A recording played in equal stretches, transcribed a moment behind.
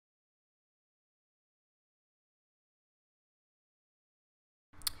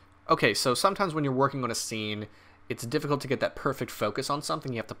Okay, so sometimes when you're working on a scene, it's difficult to get that perfect focus on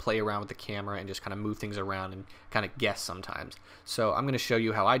something. You have to play around with the camera and just kind of move things around and kind of guess sometimes. So I'm going to show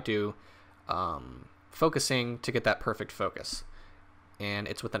you how I do focusing to get that perfect focus. And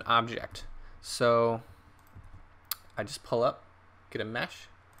it's with an object. So I just pull up, get a mesh.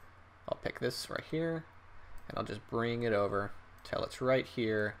 I'll pick this right here, and I'll just bring it over till it's right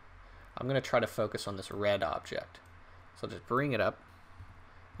here. I'm going to try to focus on this red object. So I'll just bring it up,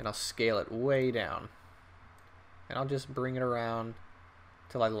 and I'll scale it way down. And I'll just bring it around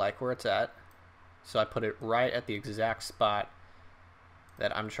till I like where it's at. So I put it right at the exact spot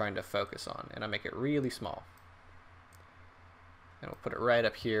that I'm trying to focus on, and I make it really small. And we'll put it right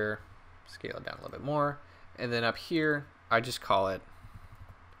up here, scale it down a little bit more, and then up here I just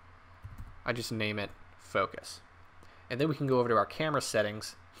name it focus. And then we can go over to our camera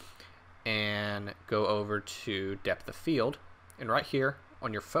settings and go over to depth of field, and right here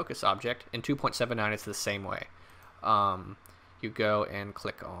on your focus object in 2.79 it's the same way. You go and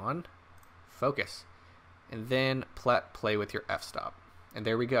click on focus, and then play with your f-stop, and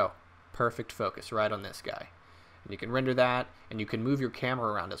there we go, perfect focus right on this guy. And you can render that, and you can move your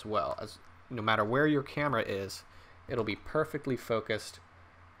camera around as well. As no matter where your camera is, it'll be perfectly focused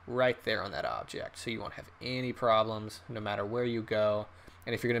right there on that object, so you won't have any problems no matter where you go.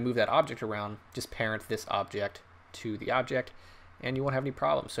 And if you're going to move that object around, just parent this object to the object, and you won't have any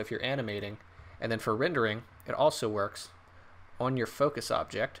problems. So if you're animating, and then for rendering, it also works on your focus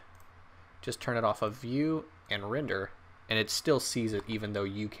object. Just turn it off of view and render, and it still sees it even though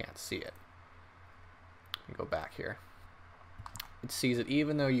you can't see it. Let me go back here. It sees it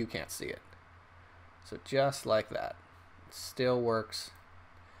even though you can't see it. So just like that, it still works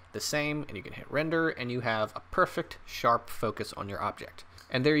the same, and you can hit render, and you have a perfect sharp focus on your object.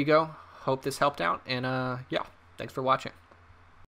 And there you go. Hope this helped out, and yeah, thanks for watching.